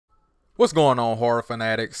What's going on, horror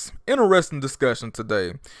fanatics? Interesting discussion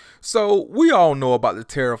today. So, we all know about the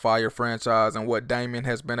Terrifier franchise and what Damien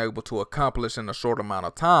has been able to accomplish in a short amount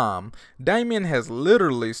of time. Damien has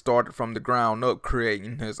literally started from the ground up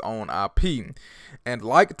creating his own IP. And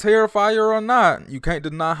like Terrifier or not, you can't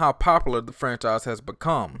deny how popular the franchise has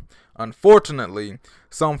become. Unfortunately,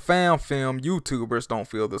 some fan film YouTubers don't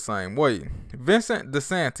feel the same way. Vincent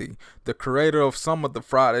DiSanti, the creator of some of the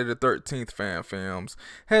Friday the 13th fan films,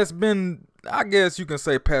 has been, I guess you can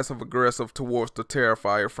say, passive aggressive towards the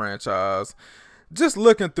Terrifier franchise. Just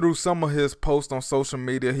looking through some of his posts on social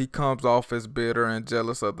media, he comes off as bitter and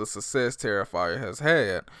jealous of the success Terrifier has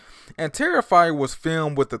had. And Terrifier was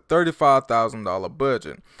filmed with a $35,000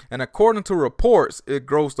 budget, and according to reports, it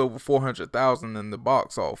grossed over $400,000 in the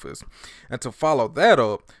box office. And to follow that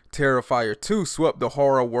up, Terrifier 2 swept the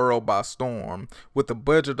horror world by storm, with a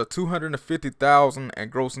budget of $250,000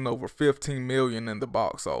 and grossing over $15 million in the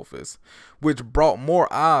box office, which brought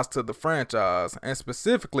more eyes to the franchise, and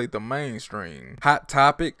specifically the mainstream. Hot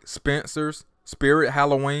Topic, Spencer's, Spirit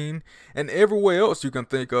Halloween, and everywhere else you can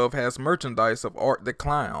think of has merchandise of Art the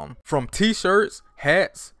Clown, from t-shirts,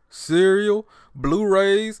 hats, cereal,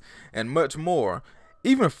 Blu-rays, and much more.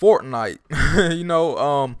 Even Fortnite.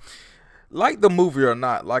 Like the movie or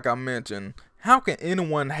not, like I mentioned, how can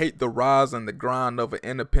anyone hate the rise and the grind of an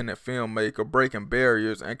independent filmmaker breaking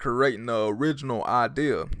barriers and creating the original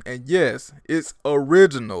idea? And yes, it's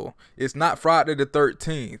original. It's not Friday the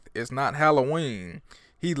 13th. It's not Halloween.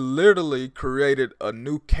 He literally created a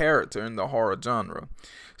new character in the horror genre.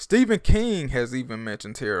 Stephen King has even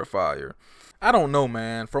mentioned Terrifier. I don't know,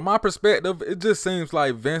 man. From my perspective, it just seems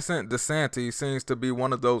like Vincent DiSanti seems to be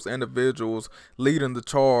one of those individuals leading the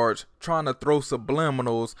charge, trying to throw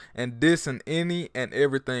subliminals and dissing any and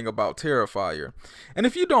everything about Terrifier. And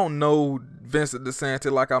if you don't know Vincent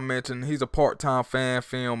DiSanti, like I mentioned, he's a part-time fan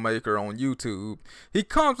filmmaker on YouTube. He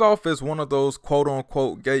comes off as one of those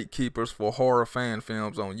quote-unquote gatekeepers for horror fan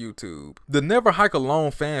films on YouTube. The Never Hike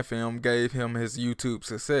Alone fan film gave him his YouTube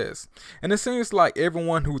success. And it seems like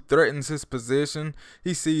everyone who threatens his position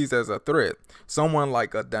he sees as a threat, someone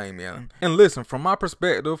like a Damien. And listen, from my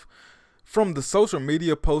perspective, from the social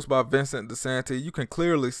media post by Vincent DiSanti, you can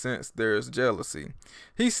clearly sense there's jealousy.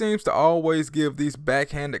 He seems to always give these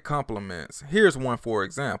backhanded compliments. Here's one for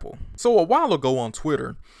example. So a while ago on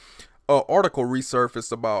Twitter, an article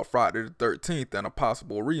resurfaced about Friday the 13th and a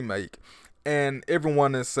possible remake. And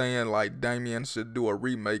everyone is saying like Damien should do a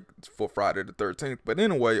remake for Friday the 13th. But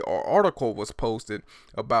anyway, our article was posted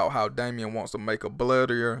about how Damien wants to make a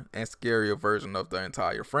bloodier and scarier version of the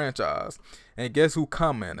entire franchise. And guess who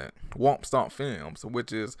commented? Womp Stomp Films,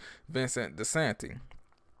 which is Vincent DiSanti.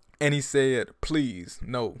 And he said, please,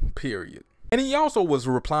 no, period. And he also was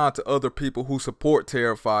replying to other people who support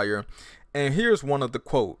Terrifier. And here's one of the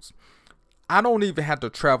quotes. I don't even have to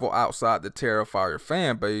travel outside the Terrifier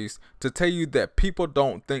fan base to tell you that people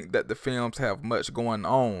don't think that the films have much going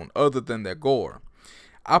on other than their gore.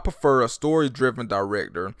 I prefer a story-driven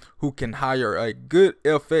director who can hire a good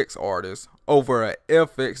FX artist over a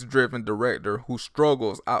FX-driven director who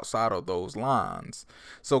struggles outside of those lines.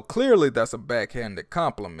 So clearly that's a backhanded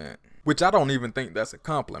compliment, which I don't even think that's a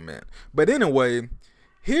compliment. But anyway,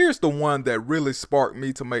 here's the one that really sparked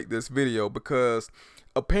me to make this video, because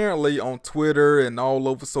apparently on Twitter and all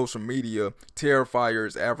over social media, Terrifier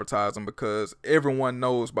is advertising, because everyone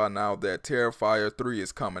knows by now that Terrifier 3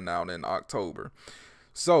 is coming out in October.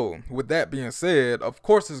 So with that being said, of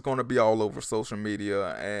course it's going to be all over social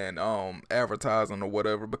media and advertising or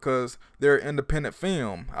whatever, because they're an independent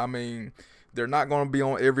film. I mean, they're not going to be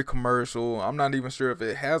on every commercial. I'm not even sure if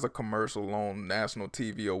it has a commercial on national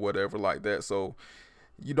TV or whatever like that. So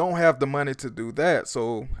you don't have the money to do that.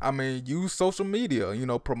 So, I mean, use social media,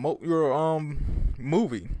 promote your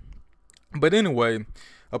movie. But anyway,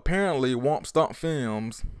 apparently Womp Stomp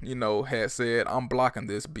Films, had said, I'm blocking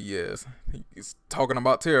this BS. He's talking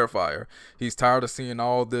about Terrifier. He's tired of seeing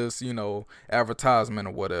all this, advertisement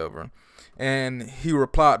or whatever. And he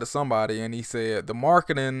replied to somebody and he said, the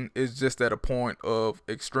marketing is just at a point of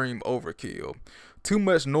extreme overkill. Too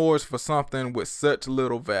much noise for something with such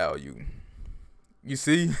little value. You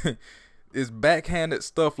see, it's backhanded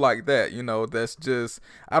stuff like that, that's just,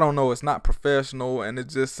 I don't know, it's not professional, and it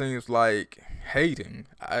just seems like hating.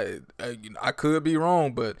 I could be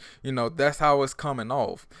wrong, but, that's how it's coming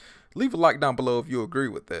off. Leave a like down below if you agree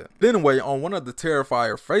with that. But anyway, on one of the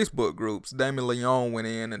Terrifier Facebook groups, Damien Leone went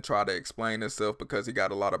in and tried to explain himself because he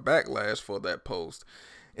got a lot of backlash for that post.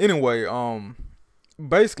 Anyway,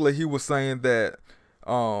 basically he was saying that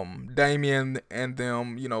Damien and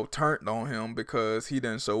them, turned on him because he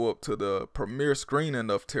didn't show up to the premiere screening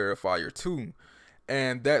of Terrifier 2.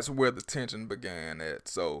 And that's where the tension began at.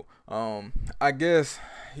 So I guess,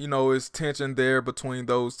 you know, it's tension there between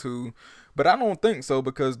those two. But I don't think so,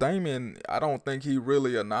 because Damien, I don't think he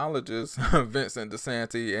really acknowledges Vincent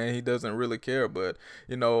DiSanti, and he doesn't really care. But,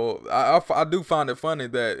 you know, I do find it funny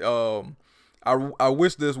that I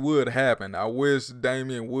wish this would happen. I wish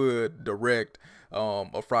Damien would direct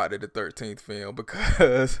a Friday the 13th film,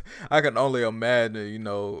 because I can only imagine, you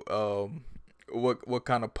know, what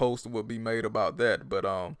kind of post would be made about that. But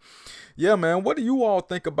yeah, man, what do you all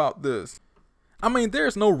think about this? I mean,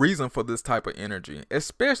 there's no reason for this type of energy,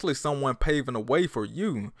 especially someone paving the way for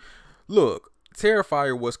you. Look,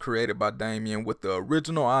 Terrifier was created by Damien with the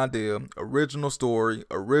original idea, original story,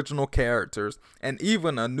 original characters, and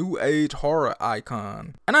even a new age horror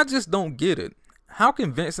icon. And I just don't get it. How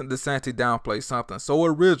can Vincent DiSanti downplay something so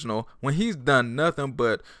original when he's done nothing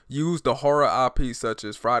but use the horror IP such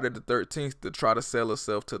as Friday the 13th to try to sell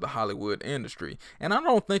itself to the Hollywood industry? And I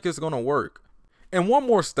don't think it's going to work. And one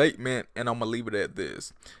more statement, and I'm going to leave it at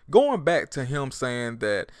this. Going back to him saying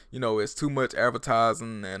that, you know, it's too much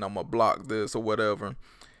advertising and I'm going to block this or whatever.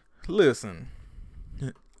 Listen,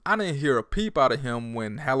 I didn't hear a peep out of him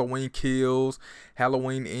when Halloween Kills,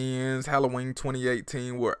 Halloween Ends, Halloween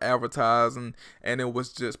 2018 were advertising, and it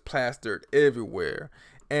was just plastered everywhere.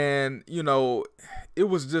 And, you know, it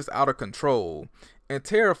was just out of control. And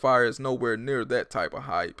Terrifier is nowhere near that type of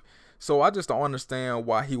hype. So I just don't understand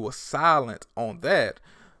why he was silent on that,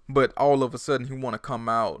 but all of a sudden he want to come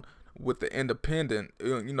out with the independent,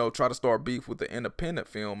 you know, try to start beef with the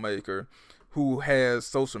independent filmmaker who has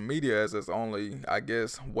social media as his only, I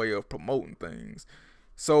guess, way of promoting things.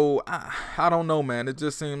 So I don't know, man. It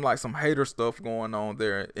just seemed like some hater stuff going on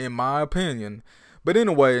there, in my opinion. But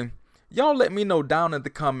anyway, y'all let me know down in the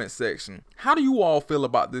comment section. How do you all feel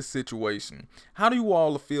about this situation? How do you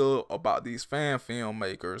all feel about these fan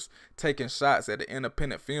filmmakers taking shots at the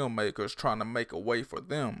independent filmmakers trying to make a way for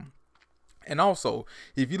them? And also,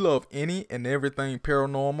 if you love any and everything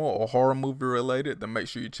paranormal or horror movie related, then make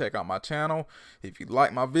sure you check out my channel. If you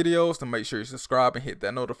like my videos, then make sure you subscribe and hit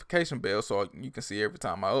that notification bell so you can see every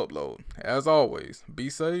time I upload. As always, be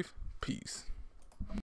safe. Peace.